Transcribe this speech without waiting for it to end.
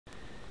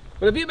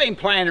Well, if you've been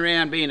playing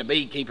around being a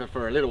beekeeper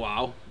for a little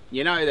while,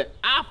 you know that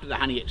after the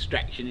honey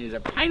extraction is a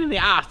pain in the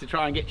arse to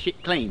try and get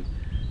shit clean.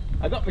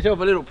 I got myself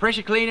a little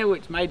pressure cleaner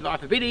which made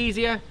life a bit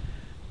easier,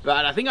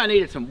 but I think I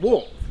needed some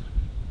warmth.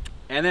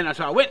 And then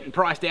so I went and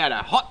priced out a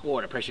hot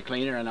water pressure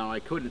cleaner, and I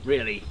couldn't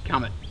really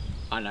come at,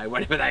 I don't know,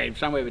 whatever they,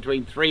 somewhere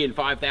between $3,000 and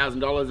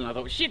 $5,000, and I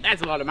thought, shit,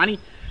 that's a lot of money.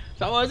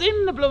 So I was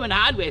in the blooming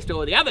hardware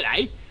store the other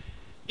day,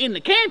 in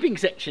the camping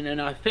section,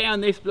 and I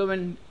found this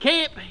blooming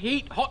camp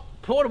heat hot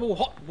portable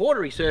hot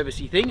watery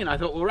servicey thing, and I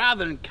thought, well,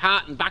 rather than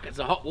carting buckets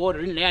of hot water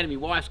in and out of my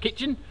wife's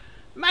kitchen,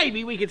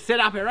 maybe we could set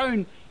up our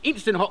own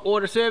instant hot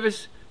water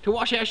service to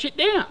wash our shit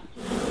down.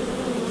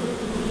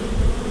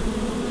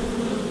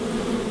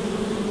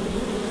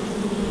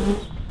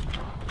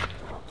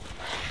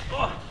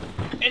 Oh,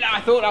 and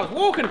I thought, I was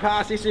walking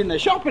past this in the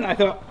shop, and I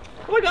thought,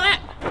 look at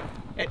that,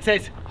 it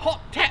says hot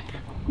tap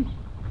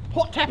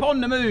on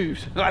the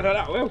moves. And I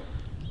thought, oh well,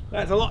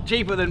 that's a lot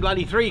cheaper than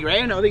bloody $3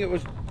 grand. I think it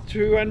was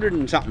 200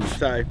 and something,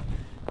 so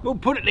we'll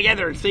put it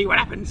together and see what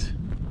happens.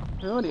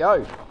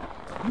 Rightio.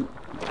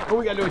 All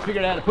we gotta do is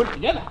figure out how to put it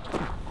together.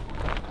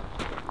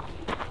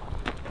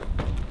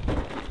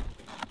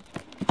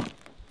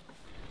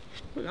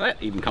 Look at that,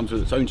 it even comes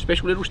with its own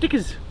special little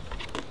stickers.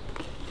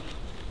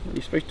 What are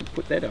you supposed to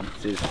put that on?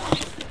 It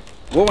says,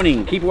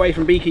 warning, keep away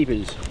from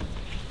beekeepers.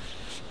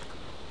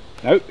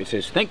 Nope, it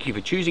says, thank you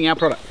for choosing our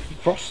product.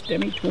 Frost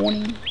damage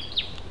warning.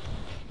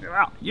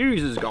 Well,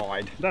 user's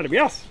guide. That'd be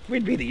us.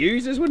 We'd be the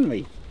users, wouldn't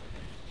we?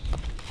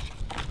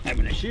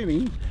 I'm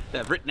assuming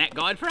they've written that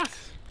guide for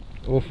us.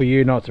 Or for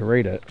you not to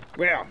read it.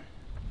 Well,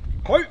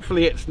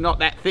 hopefully it's not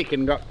that thick,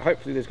 and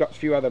hopefully there's got a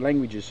few other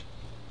languages.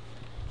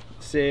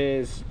 It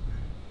says,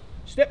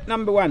 step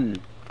number 1,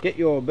 get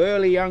your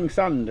burly young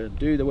son to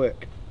do the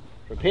work.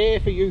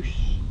 Prepare for use.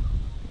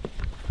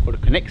 Or to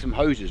connect some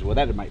hoses. Well,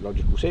 that'd make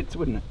logical sense,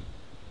 wouldn't it?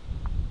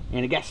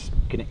 And a gas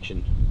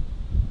connection.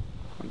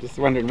 I'm just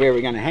wondering where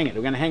we're going to hang it.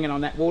 We're going to hang it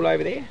on that wall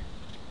over there.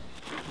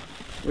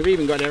 We've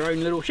even got our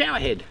own little shower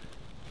head.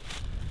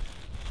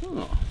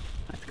 Oh,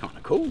 that's kind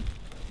of cool.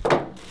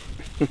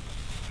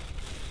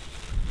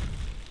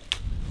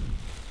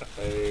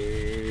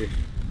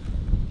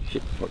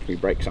 Shit, watch me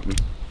break something.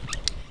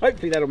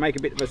 Hopefully that'll make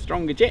a bit of a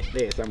stronger jet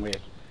there somewhere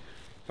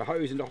for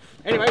hosing off.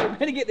 Anyway, we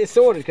better get this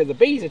sorted because the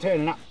bees are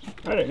turning up.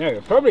 I don't know,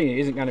 it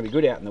probably isn't going to be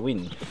good out in the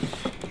wind.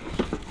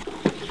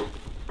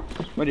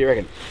 What do you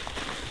reckon?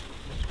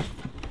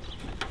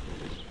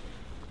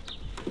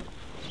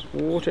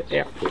 Water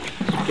output,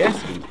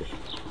 gas input,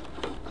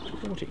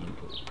 water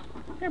input.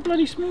 How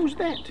bloody small is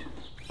that?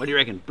 What do you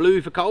reckon? Blue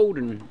for cold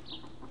and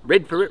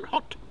red for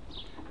hot?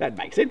 That'd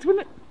make sense,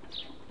 wouldn't it?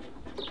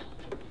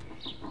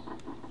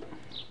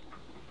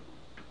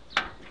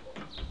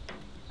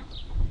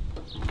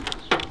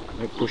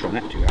 Don't push on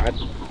that too hard.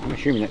 I'm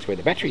assuming that's where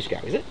the batteries go,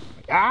 is it?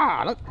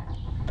 Ah, look.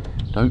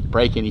 Don't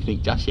break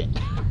anything just yet.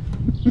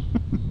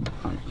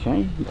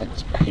 Okay,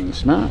 that's fucking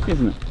smart,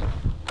 isn't it?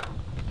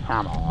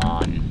 Come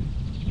on.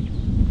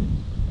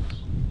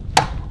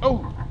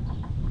 Oh,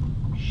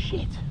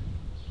 shit.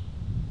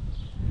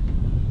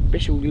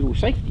 Special little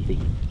safety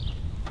thing.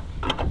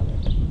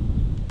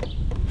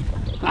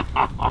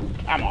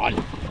 Come on.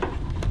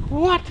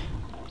 What?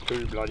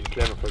 Too bloody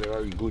clever for their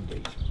own good,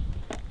 these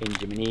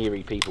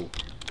engineering people.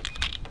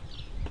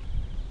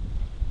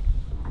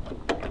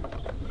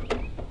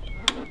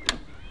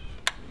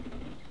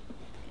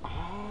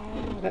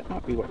 Oh, that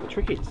might be what the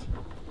trick is.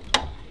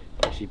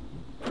 Actually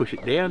push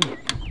it down.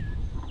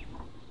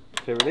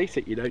 To release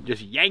it, you don't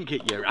just yank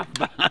it, you rough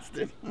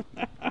bastard.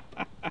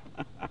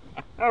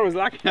 I was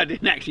lucky I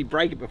didn't actually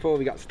break it before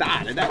we got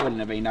started. That wouldn't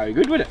have been no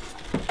good, would it?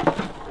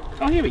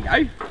 Oh, here we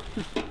go.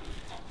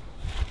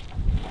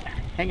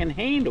 Hanging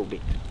handle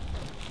bit.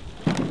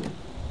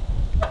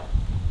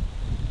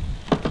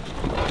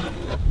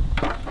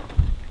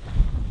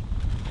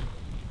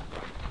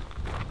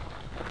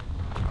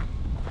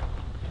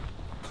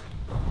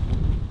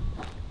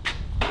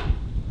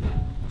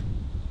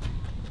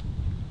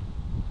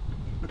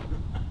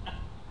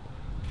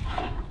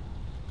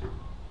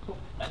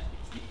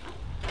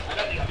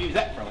 Use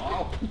that for a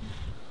while.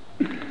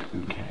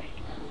 Okay.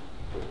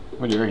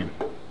 What do you reckon?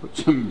 Put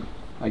some,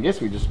 I guess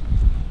we just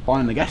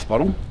find the gas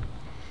bottle,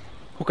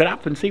 hook it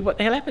up and see what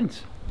the hell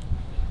happens.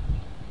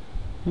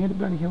 How the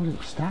bloody hell does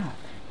it start?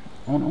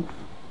 On, off.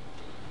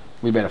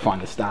 We better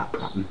find the start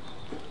button.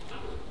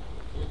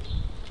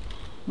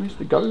 Where's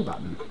the go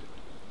button?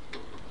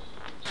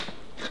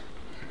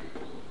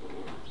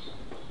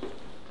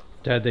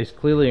 Dad, there's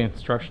clearly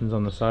instructions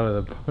on the side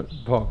of the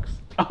box.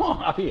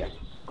 Oh, up here.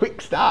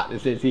 Quick start,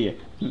 it says here.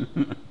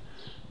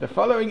 The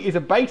following is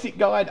a basic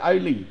guide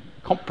only.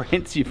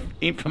 Comprehensive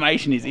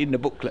information is in the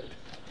booklet.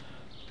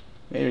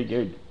 Very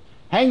good.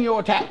 Hang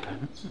your tap.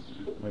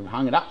 We've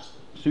hung it up.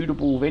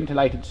 Suitable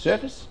ventilated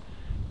surface.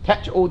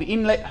 Attach all the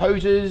inlet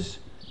hoses.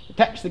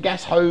 Attach the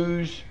gas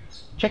hose.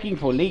 Checking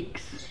for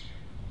leaks.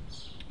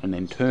 And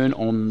then turn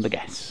on the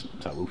gas.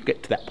 So we'll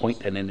get to that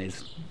point, and then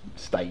there's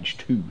stage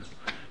 2.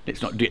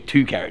 Let's not get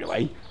too carried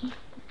away.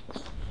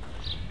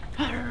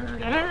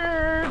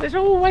 There's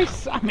always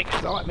some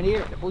excitement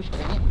here at the bush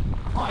camp.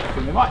 I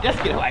reckon we might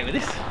just get away with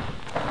this.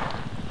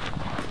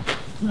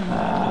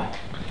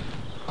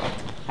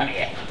 Come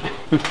here.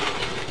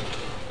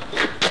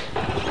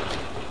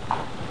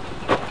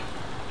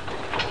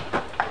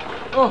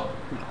 Oh!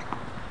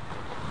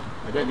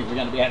 I don't think we're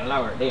going to be able to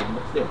lower it down,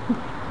 but still.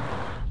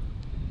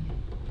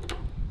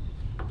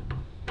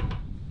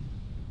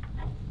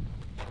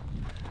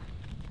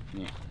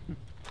 Yeah.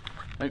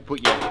 Don't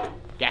put your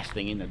gas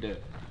thing in the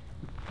dirt.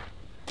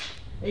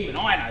 Even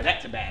I know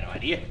that's a bad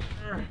idea.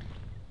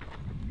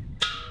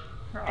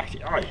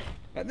 Right.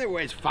 But they're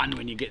always fun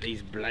when you get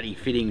these bloody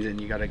fittings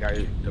and you got to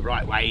go the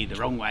right way, the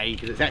wrong way,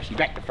 because it's actually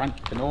back to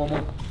front to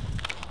normal.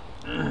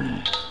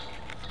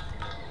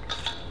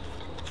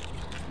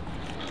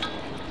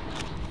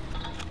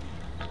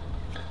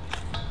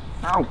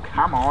 Oh,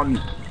 come on.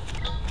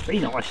 Be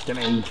nice to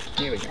me.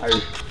 Here we go.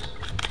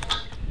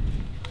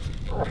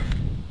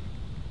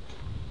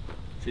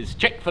 This is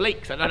check for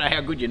leaks. I don't know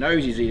how good your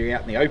nose is here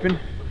out in the open.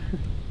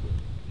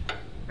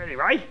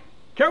 Anyway,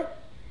 cool.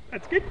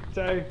 That's good.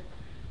 So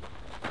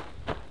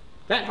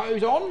that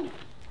hose on.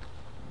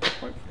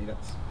 Hopefully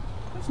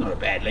that's not a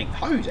bad length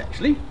hose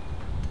actually.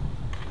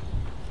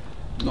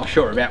 I'm not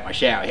sure about my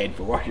shower head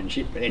for washing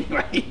shit, but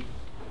anyway.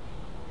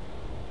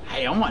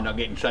 Hey, I might not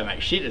get in so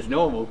much shit as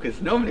normal,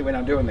 because normally when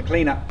I'm doing the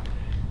cleanup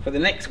for the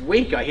next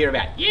week I hear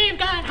about, you've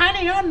got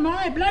honey on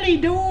my bloody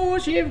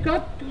doors, you've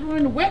got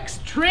wax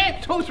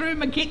trapped all through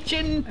my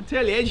kitchen. I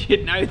tell you, as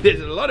you know, there's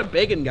a lot of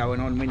begging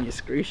going on when you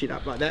screw shit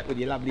up like that with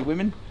your lovely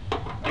women.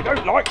 They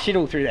don't like shit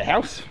all through the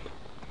house.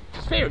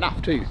 It's fair enough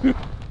too.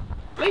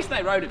 At least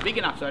they wrote it big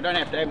enough so I don't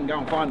have to even go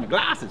and find my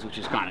glasses, which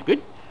is kind of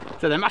good.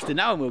 So they must have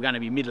known we were going to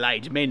be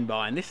middle-aged men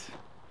buying this.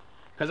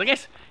 Because I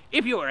guess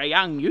if you were a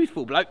young,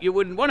 youthful bloke, you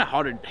wouldn't want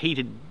a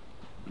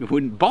you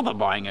wouldn't bother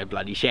buying a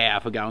bloody shower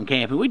for going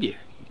camping, would you?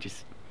 You'd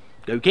just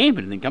go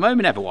camping and then come home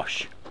and have a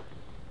wash.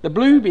 The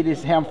blue bit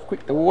is how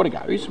quick the water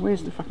goes.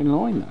 Where's the fucking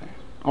line though?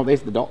 Oh,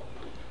 there's the dot.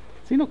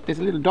 See, look, there's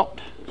a little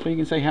dot so you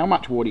can see how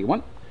much water you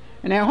want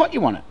and how hot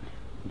you want it.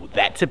 Well,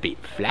 that's a bit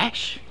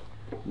flash.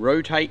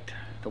 Rotate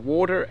the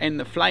water and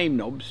the flame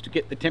knobs to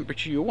get the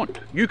temperature you want.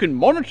 You can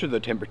monitor the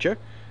temperature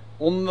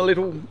on the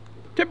little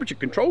temperature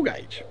control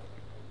gauge.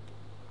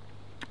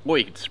 Or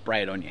you could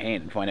spray it on your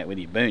hand and find out whether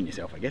you burn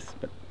yourself, I guess,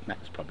 but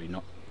that's probably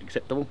not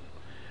acceptable.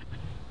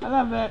 I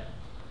love that.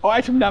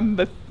 Item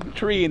number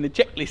 3 in the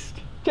checklist.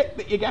 Check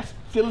that your gas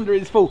cylinder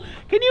is full.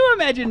 Can you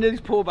imagine these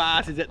poor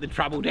bastards at the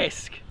trouble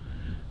desk?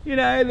 You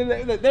know,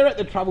 they're at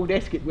the trouble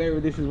desk at wherever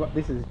this is,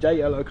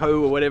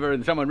 deCaux or whatever,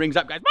 and someone rings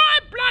up and goes, my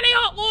bloody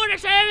hot water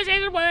service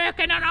isn't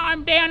working and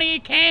I'm down here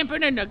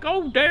camping and it's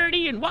all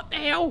dirty and what the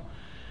hell?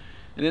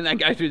 And then they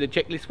go through the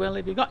checklist, well,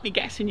 have you got any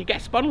gas in your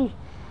gas bottle?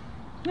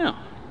 No.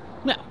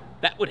 Well,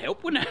 that would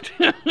help, wouldn't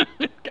it?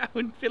 Go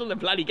and fill the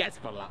bloody gas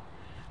bottle up.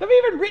 They've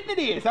even written it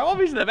here, so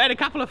obviously they've had a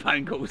couple of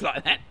phone calls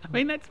like that. I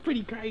mean, that's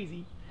pretty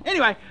crazy.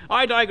 Anyway,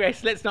 I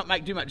digress. Let's not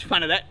make too much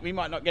fun of that. We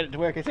might not get it to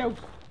work ourselves.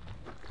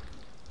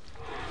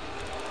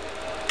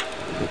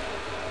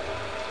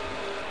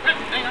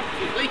 Hang on,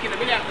 she's leaking a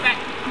bit out the back.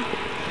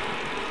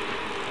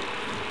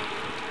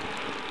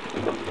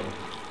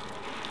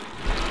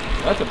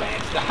 That's a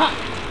bad start.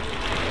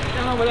 What's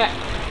going on with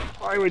that?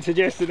 I would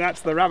suggest that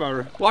that's the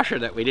rubber washer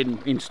that we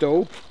didn't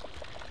install.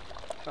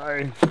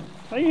 So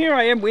here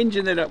I am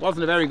whinging that it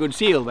wasn't a very good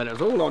seal, but it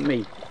was all on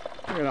me.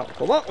 Well,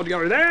 that would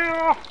go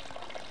there.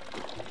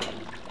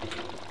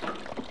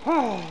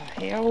 Oh,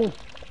 hell.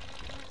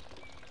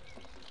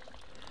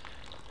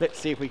 Let's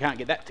see if we can't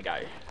get that to go.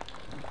 I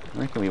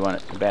reckon we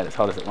want it about as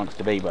hot as it wants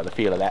to be by the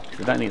feel of that,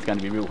 because I don't think it's going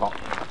to be real hot.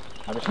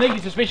 I have a sneaky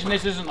suspicion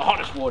this isn't the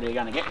hottest water you're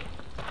going to get.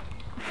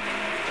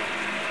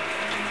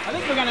 I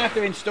think we're going to have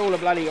to install a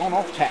bloody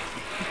on-off tap.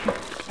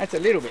 That's a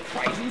little bit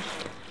crazy,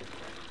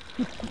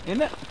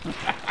 isn't it?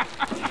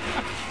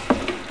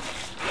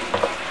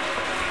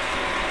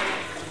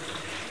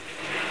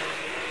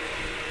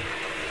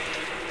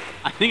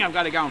 I think I've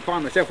got to go and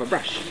find myself a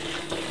brush.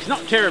 It's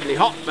not terribly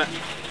hot, but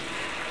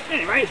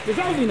anyway, it's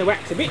dissolving the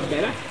wax a bit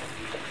better.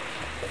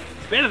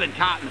 It's better than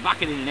carting the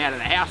bucket in and out of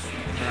the house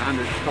for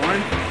 100th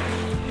time.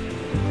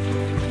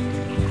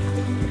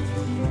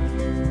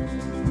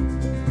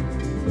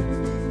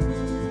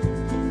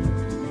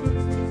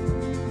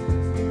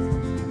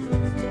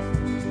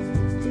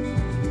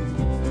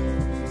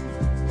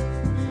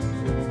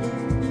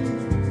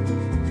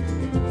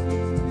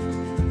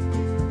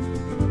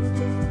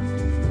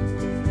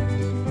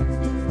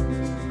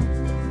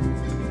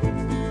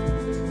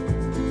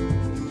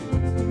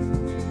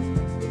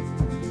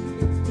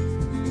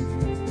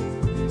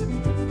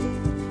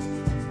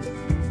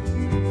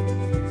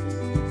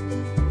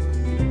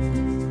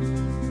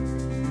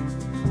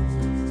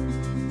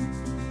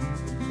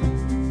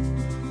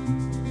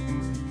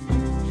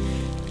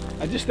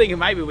 I'm just thinking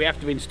maybe we have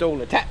to install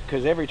a tap,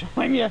 because every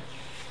time you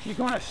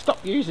kind of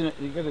stop using it,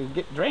 you're going to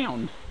get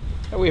drowned.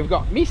 So we've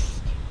got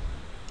mist,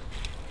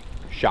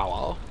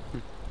 shower.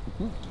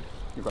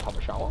 You've got to have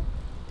a shower.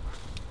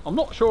 I'm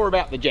not sure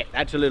about the jet,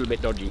 that's a little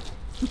bit dodgy.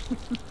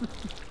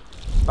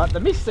 but the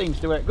mist seems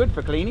to work good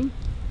for cleaning.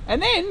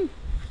 And then,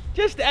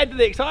 just to add to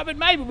the excitement,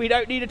 maybe we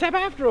don't need a tap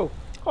after all,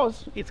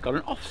 because it's got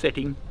an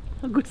offsetting.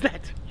 How good's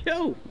that?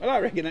 Yo, well, I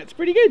reckon that's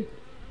pretty good.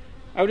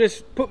 I'll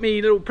just put my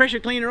little pressure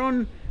cleaner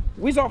on,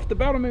 whiz off the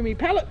bottom of my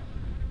pallet,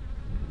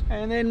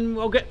 and then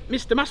I'll get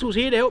Mr. Muscles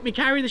here to help me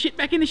carry the shit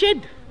back in the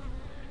shed.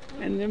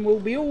 And then we'll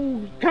be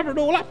all covered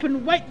all up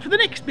and wait for the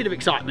next bit of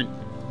excitement.